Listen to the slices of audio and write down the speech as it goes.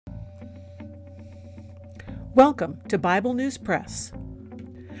Welcome to Bible News Press.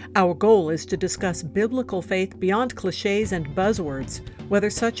 Our goal is to discuss biblical faith beyond cliches and buzzwords, whether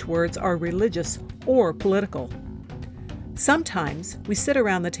such words are religious or political. Sometimes we sit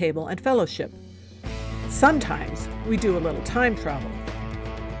around the table and fellowship. Sometimes we do a little time travel.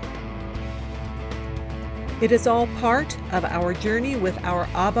 It is all part of our journey with our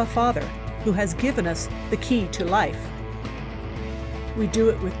Abba Father, who has given us the key to life. We do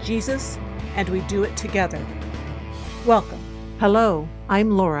it with Jesus, and we do it together. Welcome. Hello, I'm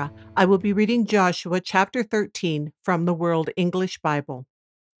Laura. I will be reading Joshua chapter 13 from the World English Bible.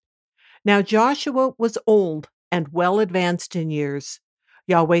 Now Joshua was old and well advanced in years.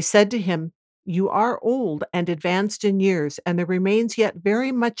 Yahweh said to him, "You are old and advanced in years, and there remains yet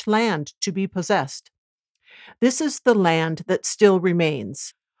very much land to be possessed. This is the land that still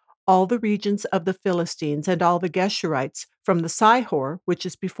remains. All the regions of the Philistines and all the Geshurites, from the Sihor, which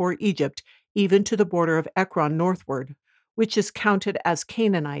is before Egypt, even to the border of Ekron northward, which is counted as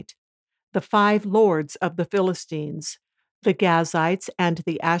Canaanite, the 5 lords of the Philistines, the Gazites and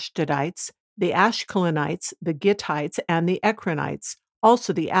the Ashdodites, the Ashkelonites, the Gittites, and the Ekronites,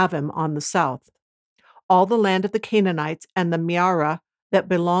 also the Avim on the south, all the land of the Canaanites and the Mearah that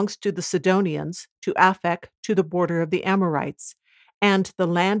belongs to the Sidonians, to Aphek, to the border of the Amorites, and the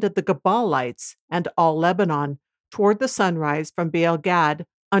land of the Gabalites, and all Lebanon, toward the sunrise from Baal Gad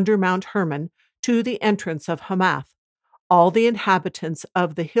under Mount Hermon to the entrance of Hamath, all the inhabitants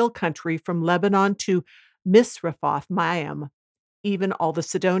of the hill country from Lebanon to Misrephoth Maim, even all the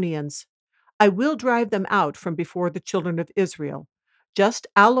Sidonians. I will drive them out from before the children of Israel. Just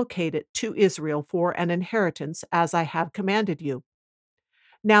allocate it to Israel for an inheritance, as I have commanded you.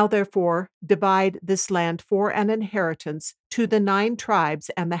 Now, therefore, divide this land for an inheritance to the 9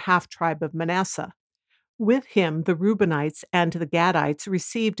 tribes and the half-tribe of Manasseh. With him the Reubenites and the Gadites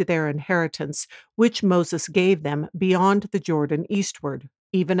received their inheritance, which Moses gave them beyond the Jordan eastward,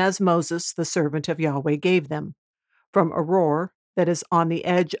 even as Moses, the servant of Yahweh, gave them. From Aroer, that is on the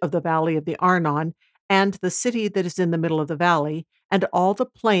edge of the valley of the Arnon, and the city that is in the middle of the valley, and all the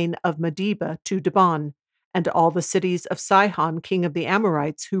plain of Medeba to Dibon, and all the cities of Sihon, king of the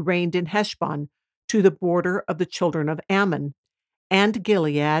Amorites, who reigned in Heshbon, to the border of the children of Ammon, and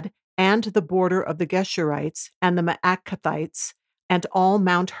Gilead, and the border of the Geshurites, and the Maacathites, and all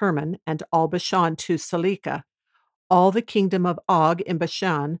Mount Hermon, and all Bashan to Salekah, all the kingdom of Og in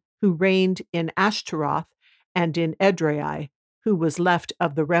Bashan, who reigned in Ashtaroth, and in Edrei, who was left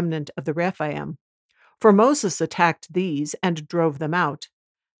of the remnant of the Rephaim. For Moses attacked these and drove them out.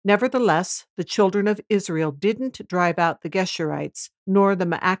 Nevertheless, the children of Israel didn't drive out the Geshurites, nor the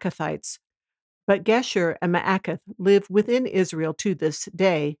Maacathites, but Geshur and Maacath live within Israel to this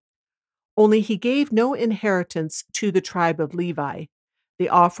day. Only he gave no inheritance to the tribe of Levi. The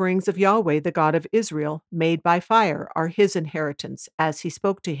offerings of Yahweh, the God of Israel, made by fire, are his inheritance, as he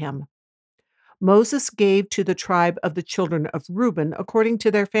spoke to him. Moses gave to the tribe of the children of Reuben according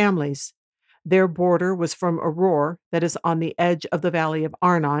to their families. Their border was from Aroer, that is on the edge of the valley of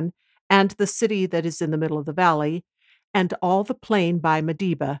Arnon, and the city that is in the middle of the valley, and all the plain by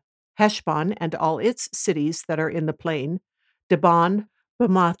Medeba, Heshbon and all its cities that are in the plain, Dibon,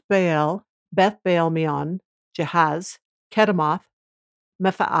 Bamoth Baal, Beth Baal Meon, Jahaz, Kedemoth,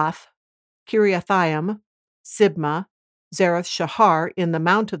 Mephaath, Kiriathaim, Sibmah, Zareth Shahar in the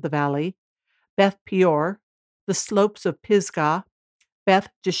mount of the valley, Beth Peor, the slopes of Pisgah, Beth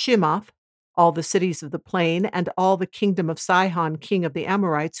Jeshimoth, all the cities of the plain, and all the kingdom of Sihon, king of the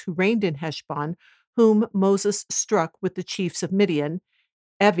Amorites, who reigned in Heshbon, whom Moses struck with the chiefs of Midian,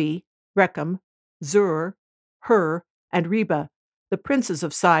 Evi, Rechem, Zur, Hur, and Reba, the princes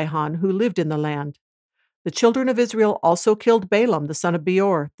of Sihon, who lived in the land. The children of Israel also killed Balaam, the son of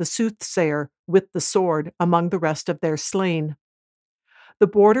Beor, the soothsayer, with the sword, among the rest of their slain. The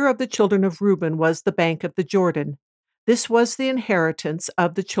border of the children of Reuben was the bank of the Jordan. This was the inheritance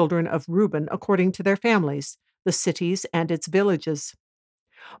of the children of Reuben according to their families, the cities and its villages.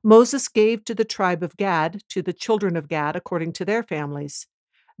 Moses gave to the tribe of Gad, to the children of Gad according to their families.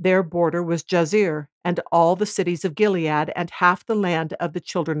 Their border was Jazer, and all the cities of Gilead, and half the land of the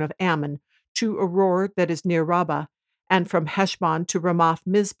children of Ammon, to Aroer that is near Rabbah, and from Heshbon to Ramoth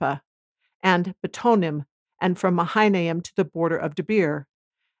Mizpah, and Betonim, and from Mahanaim to the border of Debir,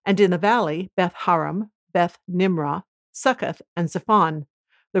 and in the valley Beth Haram, Beth Nimrah, Succoth, and Zephon,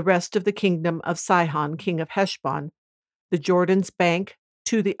 the rest of the kingdom of Sihon, king of Heshbon, the Jordan's bank,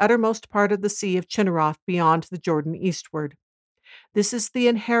 to the uttermost part of the sea of Chinneroth beyond the Jordan eastward. This is the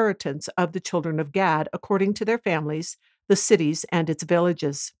inheritance of the children of Gad, according to their families, the cities and its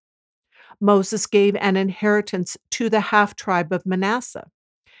villages. Moses gave an inheritance to the half-tribe of Manasseh.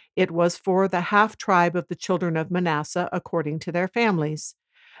 It was for the half tribe of the children of Manasseh according to their families.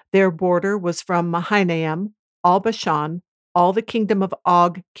 Their border was from Mahanaim, all Bashan, all the kingdom of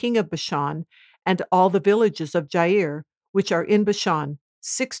Og, king of Bashan, and all the villages of Jair, which are in Bashan,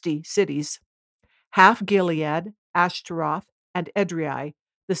 60 cities. Half Gilead, Ashtaroth, and Edrei,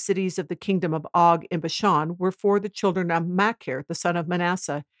 the cities of the kingdom of Og in Bashan, were for the children of Machir, the son of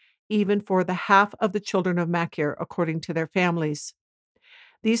Manasseh, even for the half of the children of Machir according to their families.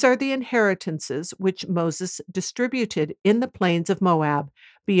 These are the inheritances which Moses distributed in the plains of Moab,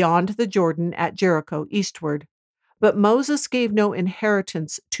 beyond the Jordan at Jericho eastward. But Moses gave no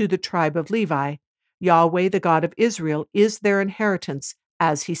inheritance to the tribe of Levi. Yahweh, the God of Israel, is their inheritance,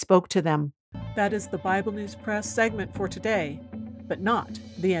 as he spoke to them. That is the Bible News Press segment for today, but not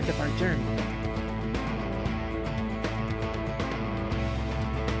the end of our journey.